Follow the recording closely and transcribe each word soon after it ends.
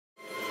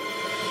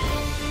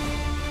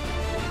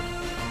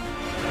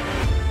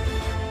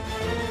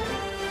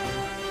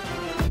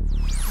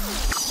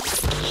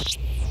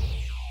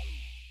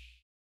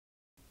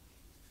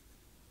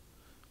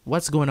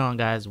What's going on,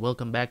 guys?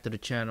 Welcome back to the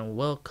channel.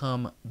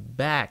 Welcome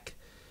back.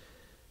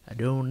 I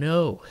don't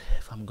know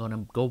if I'm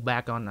gonna go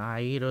back on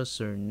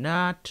hiatus or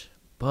not,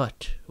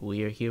 but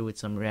we are here with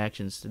some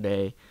reactions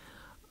today.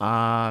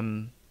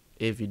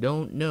 If you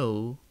don't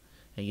know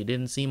and you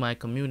didn't see my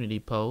community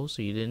post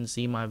or you didn't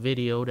see my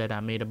video that I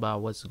made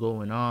about what's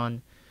going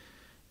on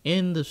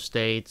in the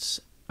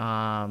States,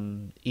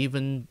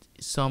 even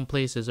some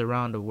places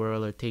around the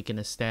world are taking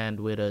a stand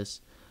with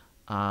us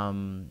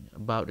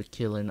about the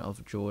killing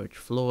of George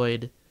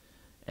Floyd.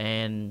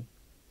 And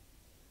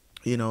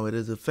you know, it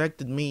has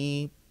affected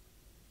me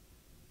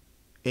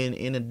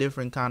in a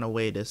different kind of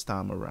way this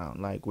time around.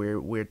 Like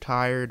we're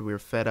tired, we're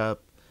fed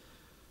up,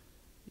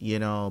 you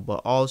know,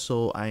 but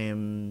also I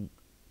am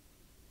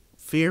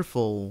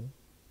fearful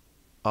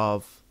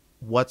of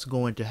what's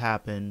going to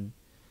happen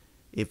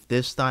if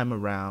this time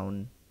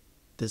around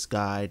this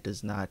guy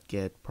does not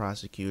get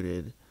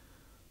prosecuted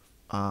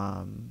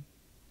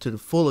to the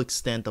full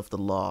extent of the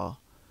law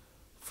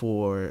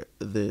for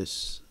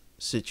this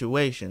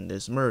situation,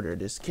 this murder,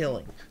 this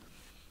killing,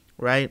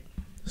 right?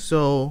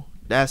 So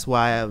that's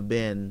why I've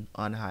been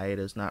on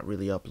hiatus, not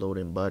really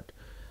uploading, but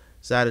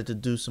decided to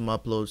do some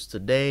uploads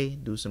today,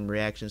 do some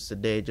reactions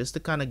today, just to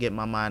kind of get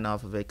my mind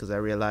off of it, because I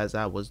realized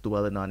I was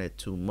dwelling on it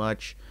too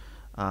much.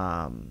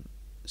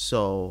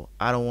 So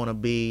I don't want to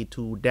be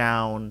too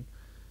down,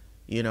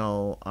 you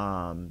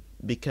know,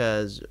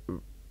 because,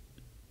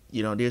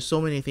 you know, there's so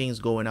many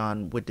things going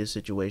on with this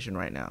situation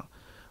right now.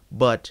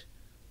 But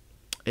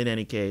in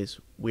any case,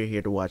 we're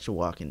here to watch The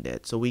Walking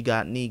Dead. So we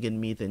got Negan,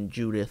 Meath, and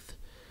Judith,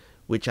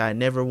 which I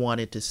never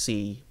wanted to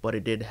see, but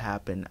it did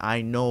happen.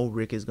 I know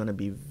Rick is going to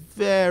be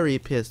very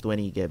pissed when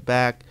he get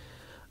back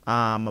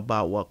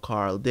about what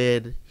Carl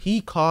did. He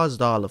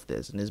caused all of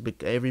this, and it's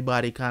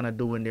everybody kind of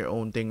doing their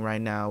own thing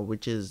right now,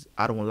 which is,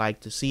 I don't like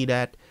to see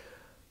that.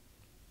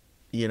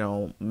 You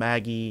know,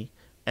 Maggie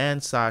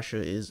and Sasha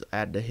is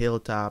at the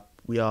hilltop.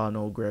 We all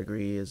know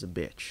Gregory is a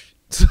bitch.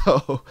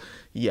 So,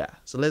 yeah.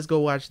 So let's go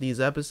watch these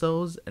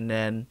episodes and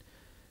then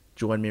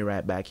join me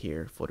right back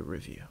here for the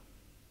review.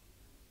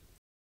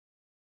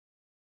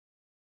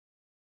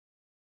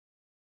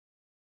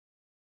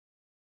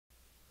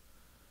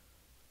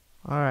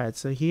 Alright,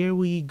 so here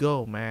we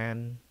go,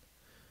 man.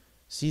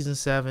 Season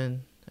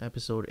 7,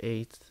 episode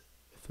 8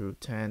 through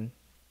 10.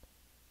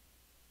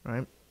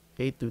 Right?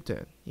 8 through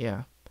 10.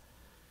 Yeah.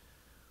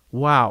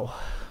 Wow.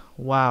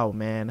 Wow,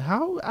 man.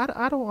 How?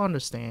 I don't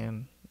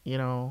understand. You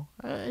know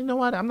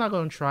what? I'm not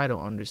going to try to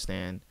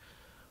understand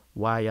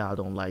why y'all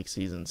don't like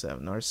season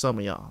 7, or some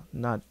of y'all,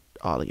 not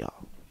all of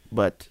y'all,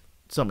 but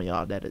some of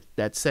y'all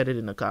that said it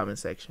in the comment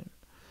section.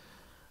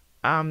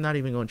 I'm not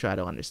even going to try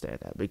to understand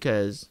that,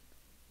 because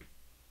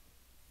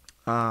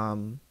you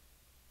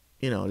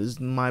know, this is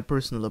my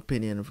personal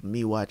opinion from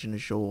me watching the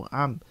show.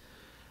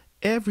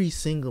 Every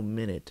single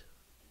minute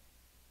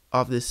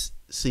of this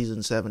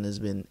season 7 has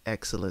been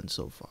excellent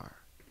so far.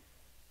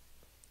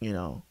 You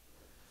know,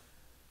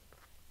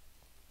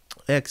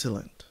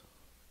 excellent.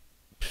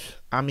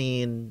 I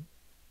mean,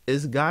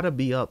 it's gotta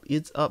be up.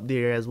 It's up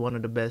there as one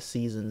of the best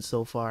seasons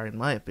so far, in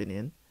my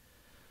opinion.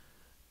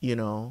 You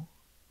know,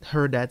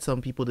 heard that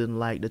some people didn't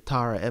like the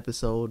Tara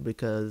episode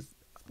because,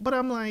 but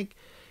I'm like,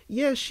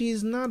 yeah,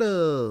 she's not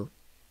a,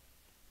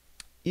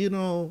 you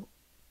know,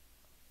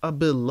 a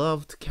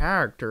beloved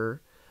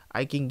character.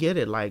 I can get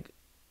it. Like,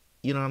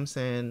 you know what I'm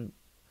saying?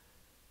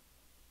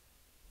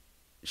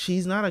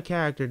 She's not a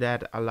character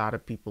that a lot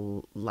of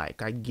people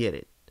like. I get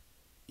it.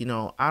 You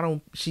know,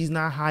 she's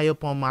not high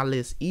up on my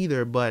list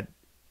either, but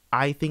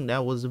I think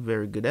that was a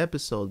very good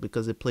episode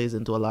because it plays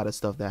into a lot of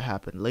stuff that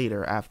happened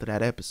later after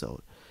that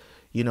episode.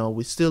 You know,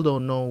 we still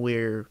don't know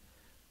where,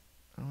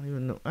 I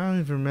don't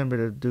even remember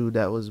the dude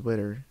that was with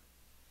her,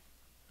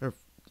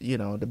 you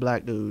know, the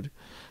black dude.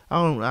 I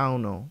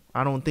don't know.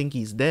 I don't think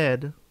he's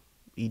dead.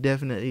 He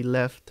definitely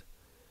left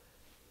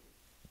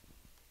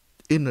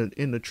in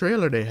the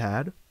trailer they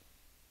had.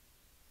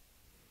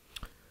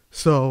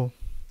 So,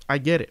 I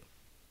get it.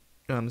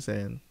 You know what I'm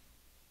saying?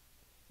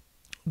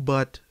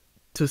 But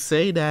to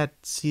say that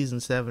season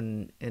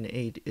 7 and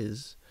 8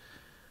 is,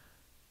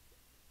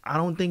 I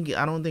don't think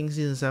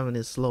season 7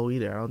 is slow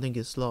either. I don't think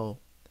it's slow.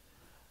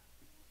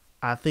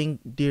 I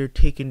think they're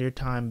taking their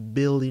time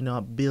building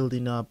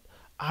up.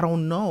 I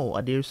don't know.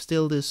 There's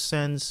still this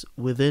sense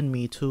within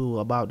me too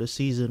about the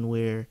season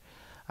where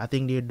I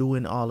think they're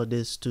doing all of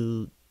this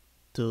to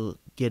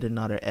get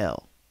another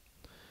L.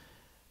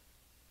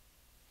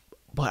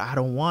 But I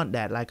don't want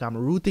that. Like, I'm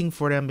rooting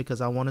for them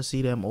because I want to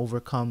see them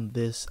overcome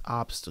this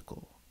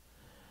obstacle.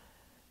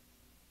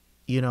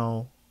 You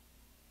know,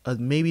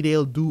 maybe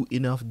they'll do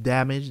enough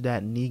damage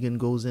that Negan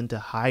goes into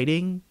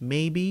hiding,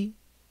 maybe.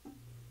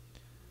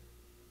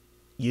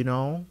 You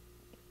know,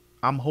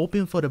 I'm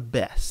hoping for the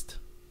best,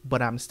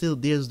 but I'm still,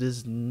 there's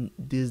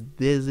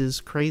this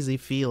crazy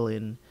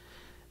feeling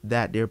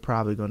that they're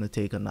probably going to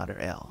take another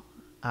L.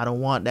 I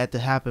don't want that to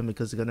happen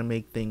because it's going to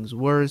make things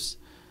worse.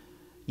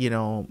 You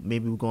know,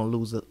 maybe we're going to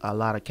lose a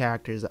lot of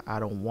characters that I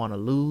don't want to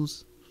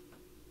lose.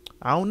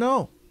 I don't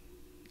know.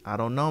 I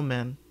don't know,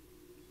 man.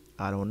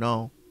 I don't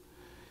know.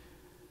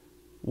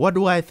 What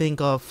do I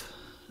think of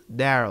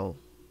Daryl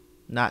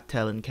not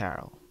telling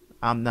Carol?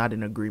 I'm not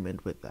in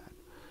agreement with that.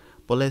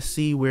 But let's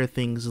see where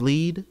things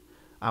lead.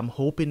 I'm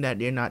hoping that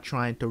they're not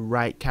trying to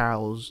write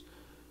Carol's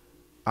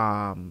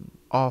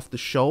off the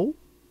show.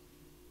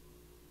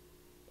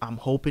 I'm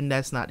hoping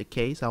that's not the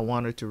case. I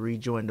want her to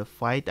rejoin the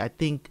fight. I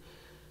think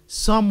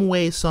some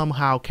way,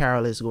 somehow,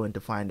 Carol is going to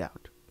find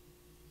out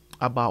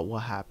about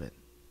what happened.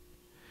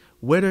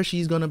 Whether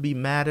she's going to be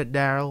mad at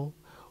Daryl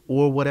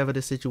or whatever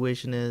the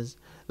situation is.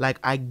 Like,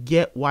 I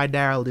get why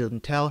Daryl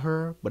didn't tell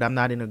her, but I'm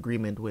not in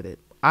agreement with it.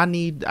 I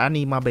need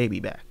my baby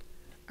back.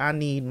 I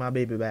need my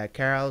baby back.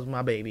 Carol's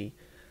my baby.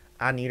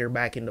 I need her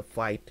back in the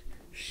fight.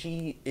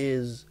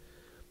 It's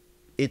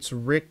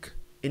Rick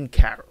and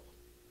Carol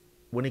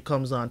when it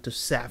comes on to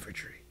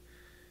savagery.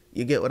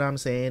 You get what I'm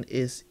saying?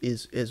 Is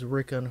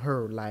Rick and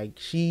her. Like,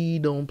 she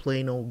don't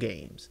play no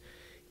games.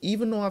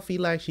 Even though I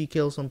feel like she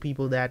killed some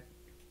people that,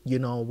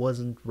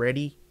 wasn't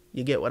ready.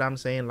 You get what I'm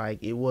saying?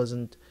 Like, it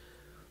wasn't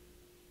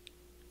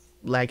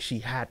like she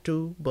had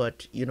to,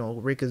 but,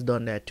 Rick has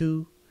done that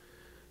too.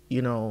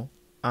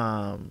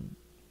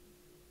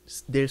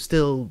 They're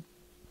still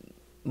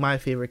my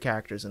favorite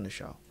characters in the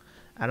show.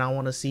 And I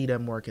want to see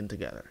them working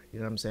together. You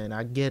know what I'm saying?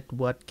 I get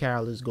what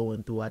Carol is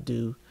going through. I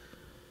do.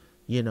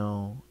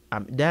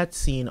 That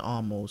scene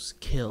almost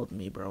killed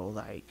me, bro.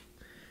 Like,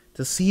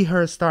 to see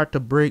her start to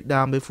break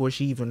down before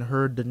she even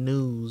heard the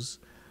news.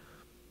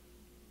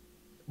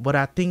 But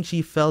I think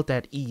she felt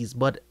at ease.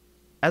 But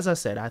as I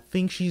said, I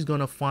think she's going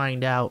to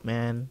find out,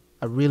 man.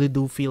 I really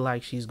do feel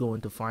like she's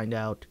going to find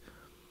out.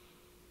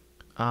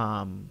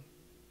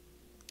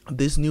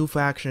 This new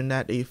faction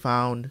that they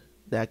found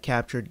that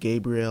captured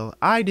Gabriel.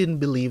 I didn't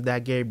believe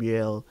that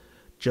Gabriel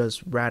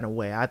just ran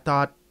away. I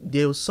thought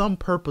there was some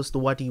purpose to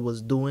what he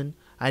was doing.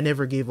 I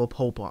never gave up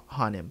hope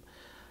on him.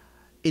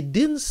 It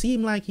didn't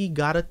seem like he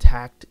got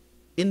attacked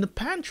in the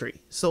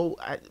pantry. So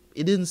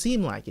it didn't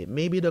seem like it.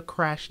 Maybe the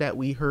crash that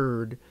we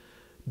heard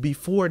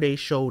before they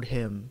showed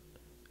him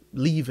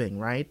leaving,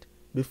 right?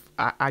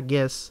 I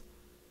guess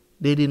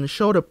they didn't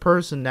show the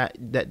person that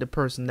the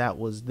person that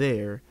was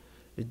there,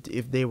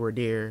 if they were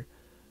there.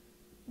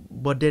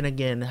 But then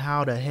again,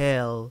 how the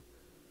hell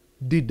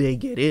did they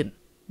get in?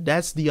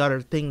 That's the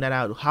other thing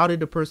how did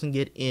the person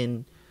get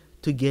in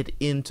to get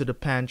into the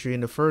pantry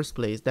in the first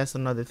place? That's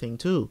another thing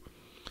too.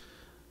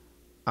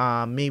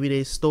 Maybe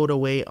they stowed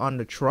away on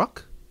the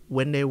truck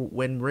when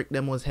Rick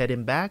them was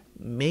heading back.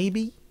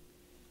 Maybe.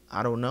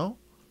 I don't know.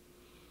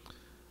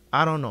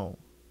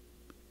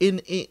 In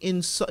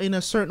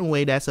a certain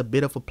way, that's a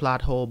bit of a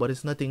plot hole, but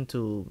it's nothing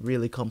to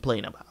really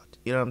complain about.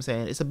 You know what I'm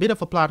saying? It's a bit of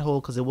a plot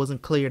hole because it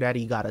wasn't clear that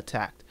he got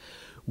attacked.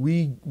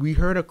 We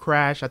heard a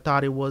crash. I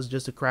thought it was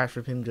just a crash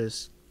of him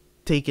just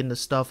taking the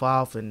stuff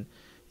off and,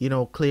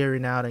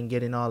 clearing out and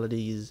getting all of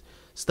these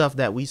stuff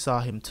that we saw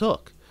him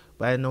took.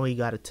 But I know he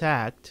got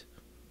attacked.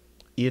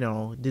 It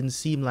didn't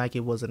seem like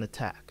it was an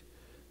attack.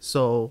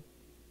 So,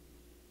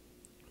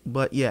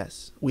 but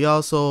yes, we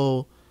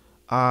also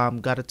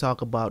got to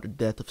talk about the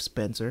death of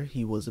Spencer.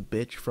 He was a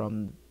bitch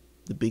from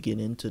the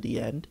beginning to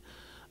the end.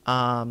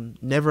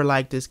 Never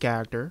liked this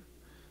character.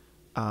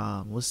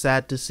 Was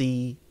sad to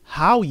see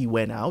how he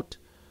went out,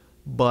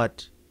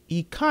 but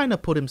he kind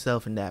of put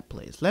himself in that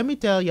place. Let me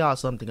tell y'all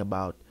something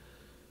about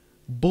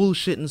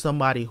bullshitting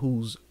somebody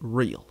who's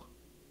real.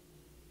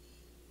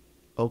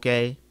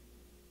 Okay?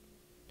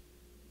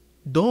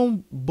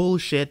 Don't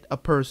bullshit a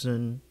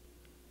person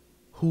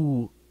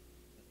who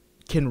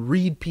can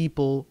read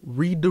people,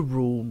 read the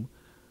room,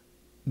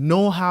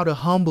 know how to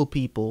humble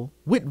people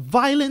with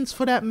violence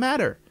for that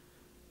matter.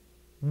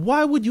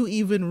 Why would you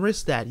even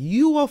risk that?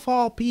 You of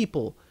all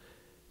people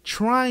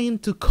trying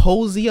to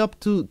cozy up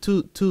to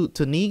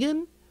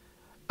Negan?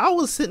 I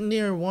was sitting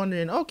there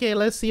wondering, okay,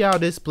 let's see how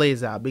this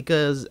plays out,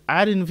 because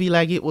I didn't feel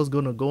like it was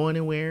going to go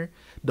anywhere.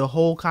 The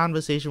whole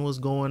conversation was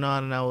going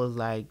on and I was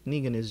like,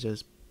 Negan is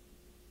just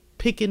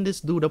picking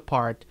this dude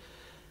apart,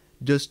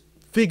 just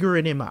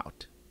figuring him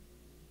out.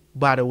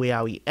 By the way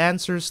how he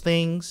answers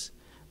things,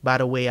 by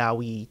the way how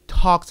he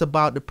talks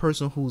about the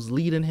person who's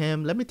leading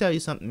him. Let me tell you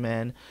something,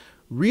 man.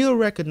 Real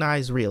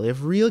recognize real.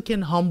 If real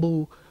can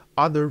humble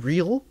other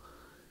real,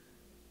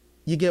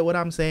 you get what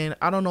I'm saying?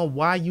 I don't know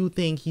why you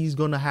think he's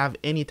going to have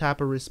any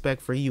type of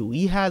respect for you.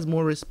 He has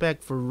more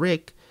respect for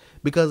Rick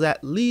because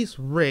at least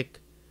Rick,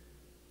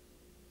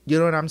 you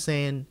know what I'm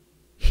saying?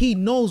 He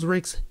knows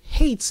Rick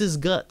hates his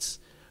guts.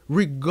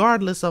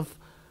 Regardless of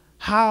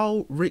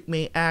how Rick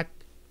may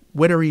act,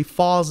 whether he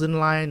falls in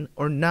line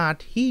or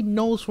not, he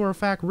knows for a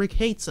fact Rick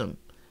hates him.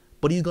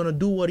 But he's going to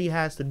do what he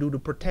has to do to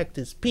protect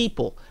his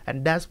people.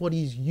 And that's what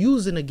he's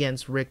using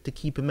against Rick to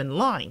keep him in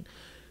line.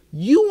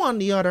 You, on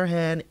the other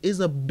hand, is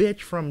a bitch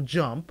from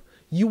jump.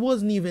 You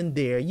wasn't even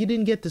there. You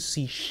didn't get to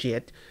see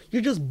shit.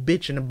 You're just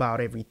bitching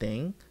about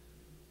everything.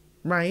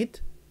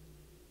 Right?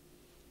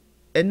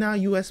 And now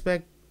you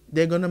expect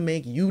they're going to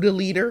make you the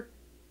leader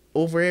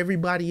over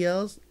everybody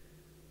else?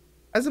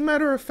 As a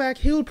matter of fact,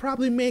 he'll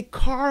probably make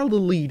Carl the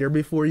leader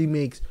before he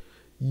makes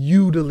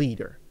you the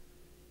leader.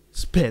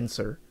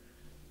 Spencer.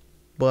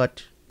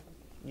 But,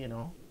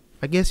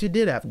 I guess you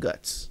did have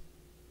guts.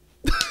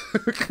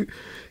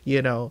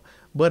 You know.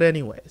 But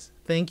anyways,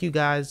 thank you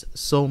guys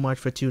so much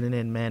for tuning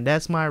in, man.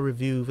 That's my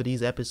review for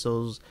these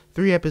episodes.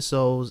 3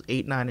 episodes,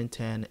 8, 9, and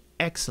 10.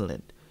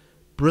 Excellent.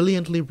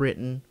 Brilliantly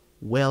written.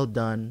 Well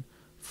done.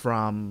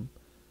 From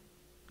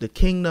the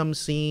kingdom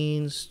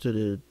scenes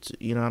to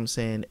you know what I'm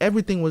saying?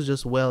 Everything was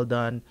just well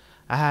done.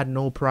 I had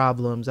no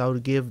problems. I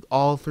would give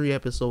all 3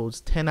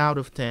 episodes 10 out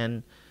of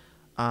 10.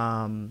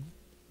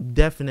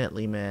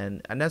 Definitely,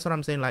 man. And that's what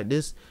I'm saying. Like,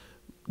 this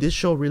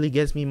show really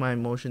gets me my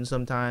emotions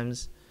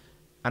sometimes.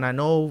 And I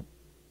know,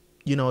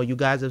 you know, you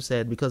guys have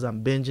said because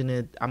I'm binging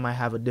it, I might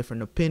have a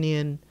different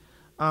opinion.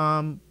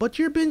 But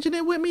you're binging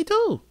it with me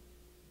too.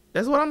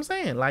 That's what I'm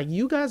saying. Like,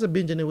 you guys are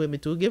binging it with me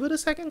too. Give it a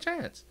second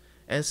chance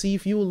and see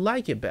if you will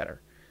like it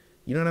better.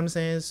 You know what I'm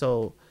saying?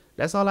 So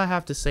that's all I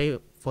have to say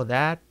for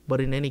that.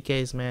 But in any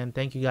case, man,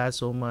 thank you guys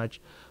so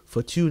much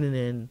for tuning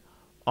in.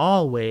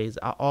 Always,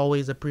 I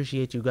always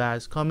appreciate you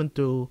guys coming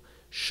through,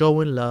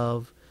 showing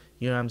love.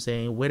 You know what I'm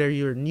saying? Whether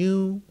you're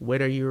new,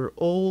 whether you're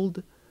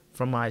old,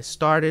 from I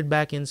started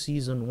back in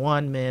season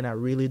 1, man, I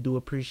really do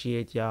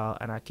appreciate y'all.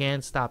 And I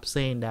can't stop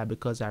saying that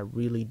because I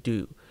really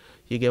do.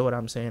 You get what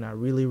I'm saying? I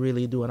really,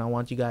 really do. And I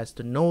want you guys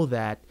to know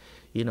that,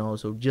 you know,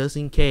 so just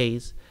in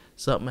case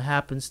something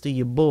happens to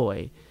your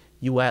boy,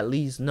 you at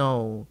least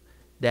know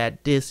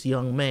that this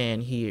young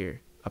man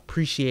here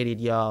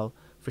appreciated y'all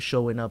for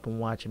showing up and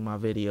watching my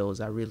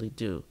videos. I really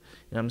do. You know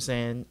what I'm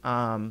saying?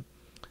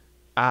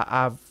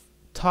 I've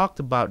talked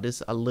about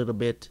this a little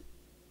bit,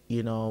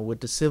 you know,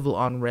 with the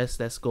civil unrest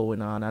that's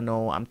going on. I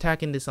know I'm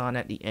tacking this on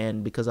at the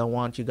end because I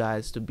want you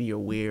guys to be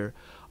aware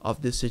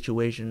of this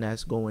situation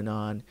that's going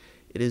on.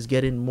 It is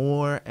getting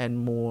more and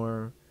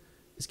more,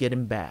 it's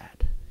getting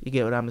bad. You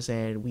get what I'm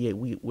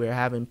saying? We're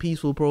having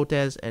peaceful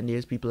protests, and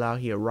there's people out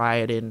here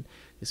rioting.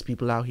 There's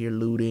people out here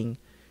looting.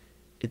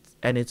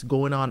 It's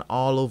going on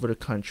all over the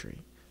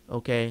country.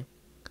 Okay?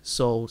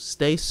 So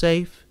stay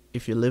safe.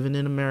 If you're living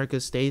in America,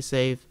 stay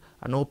safe.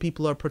 I know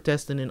people are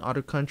protesting in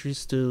other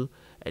countries too,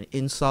 and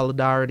in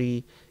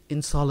solidarity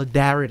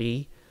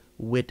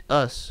with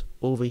us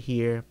over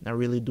here. I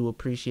really do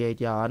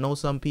appreciate y'all. I know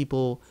some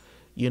people,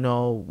 you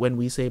know, when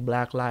we say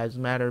Black Lives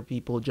Matter,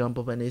 people jump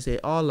up and they say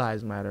all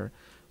lives matter,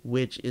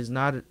 which is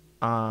not,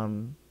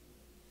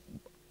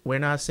 we're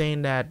not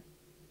saying that,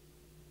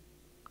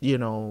 you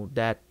know,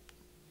 that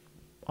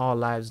all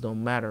lives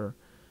don't matter.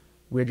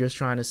 We're just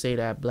trying to say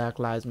that Black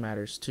Lives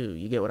Matters too.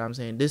 You get what I'm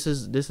saying? This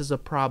is a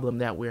problem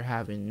that we're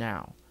having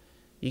now.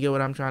 You get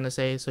what I'm trying to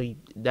say? So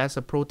that's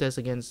a protest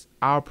against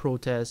our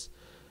protest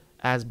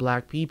as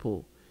Black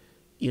people.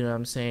 You know what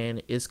I'm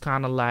saying? It's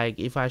kind of like,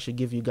 if I should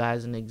give you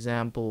guys an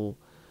example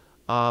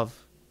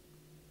of,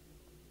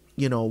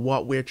 you know,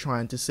 what we're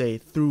trying to say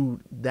through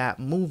that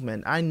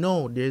movement. I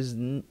know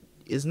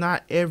it's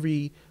not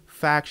every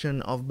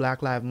faction of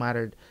Black Lives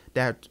Matter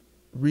that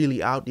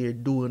really out there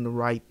doing the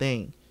right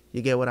thing.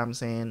 You get what I'm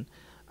saying?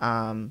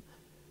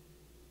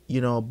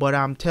 You know, but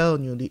I'm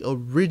telling you, the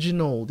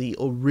original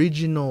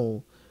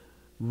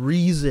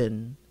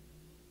reason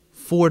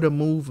for the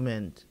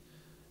movement,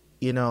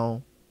 you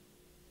know,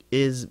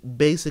 is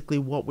basically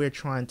what we're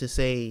trying to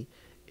say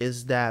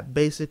is that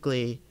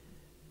basically,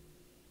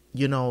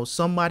 you know,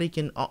 somebody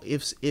can,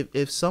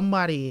 if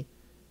somebody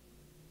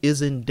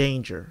is in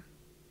danger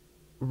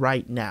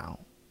right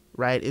now,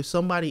 right? If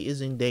somebody is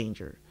in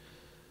danger,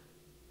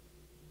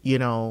 you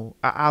know,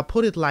 I'll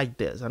put it like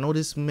this. I know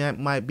this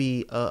might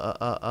be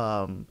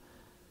a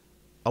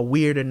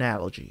weird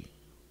analogy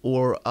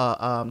or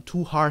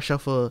too harsh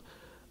of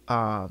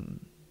an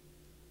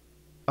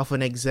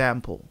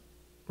example,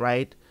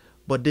 right?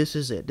 But this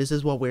is it. This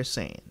is what we're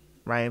saying,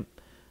 right?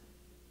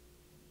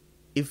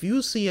 If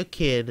you see a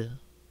kid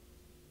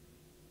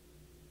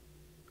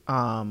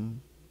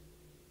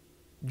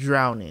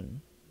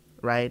drowning,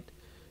 right?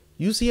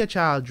 You see a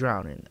child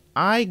drowning.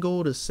 I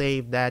go to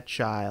save that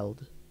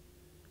child.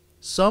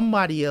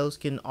 Somebody else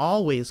can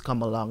always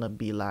come along and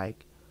be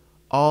like,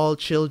 all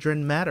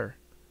children matter.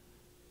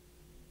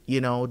 You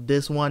know,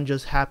 this one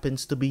just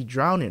happens to be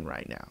drowning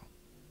right now.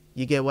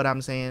 You get what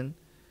I'm saying?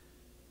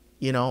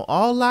 You know,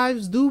 all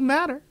lives do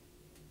matter.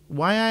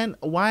 Why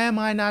am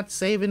I not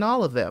saving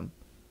all of them?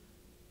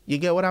 You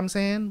get what I'm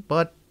saying?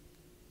 But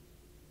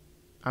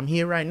I'm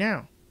here right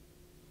now.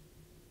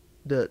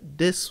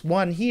 This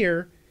one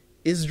here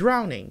is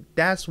drowning.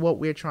 That's what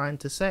we're trying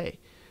to say.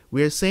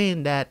 We're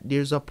saying that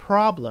there's a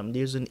problem,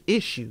 there's an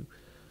issue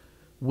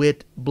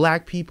with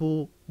Black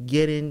people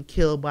getting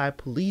killed by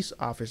police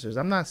officers.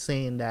 I'm not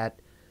saying that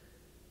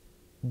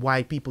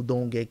white people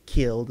don't get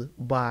killed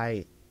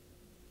by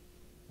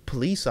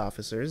police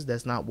officers.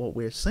 That's not what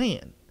we're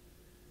saying.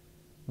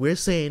 We're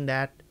saying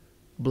that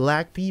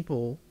Black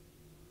people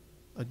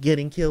are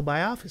getting killed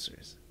by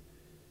officers.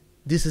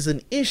 This is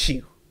an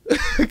issue.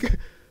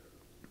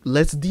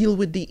 Let's deal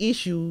with the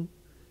issue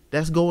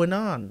that's going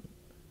on.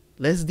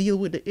 Let's deal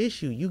with the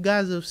issue. You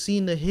guys have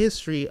seen the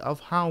history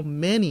of how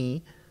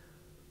many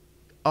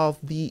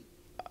Black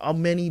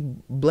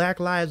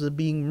lives are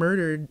being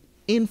murdered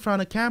in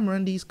front of camera,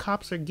 and these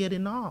cops are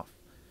getting off.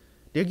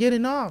 They're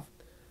getting off.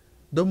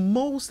 The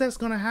most that's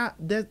gonna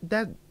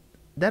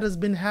that has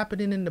been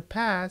happening in the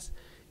past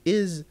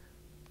is,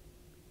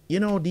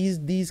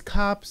 these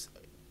cops,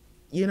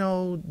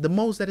 the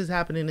most that is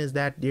happening is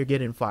that they're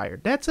getting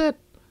fired. That's it.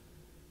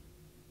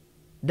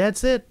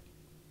 That's it.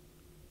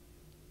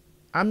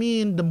 I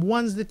mean, the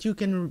ones that you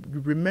can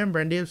remember,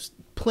 and there's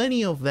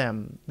plenty of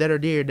them that are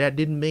there that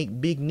didn't make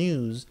big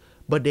news,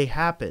 but they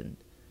happened.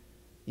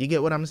 You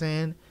get what I'm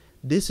saying?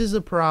 This is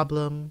a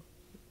problem.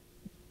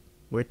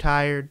 We're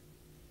tired.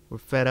 We're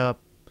fed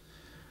up.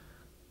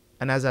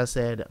 And as I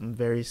said, I'm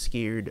very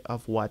scared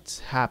of what's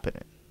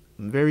happening.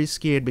 I'm very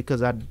scared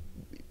because I'm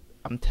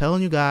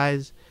telling you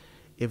guys,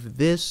 if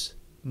this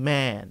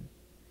man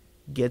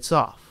gets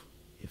off,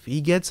 if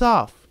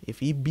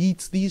he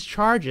beats these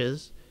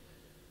charges,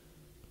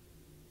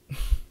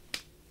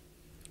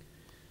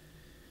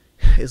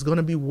 it's going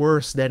to be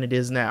worse than it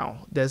is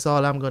now. That's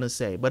all I'm going to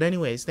say. But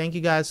anyways, thank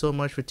you guys so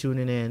much for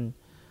tuning in.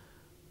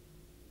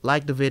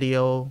 Like the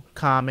video,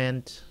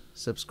 comment,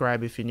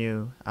 subscribe if you're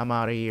new. I'm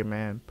out of here,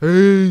 man.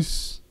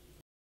 Peace.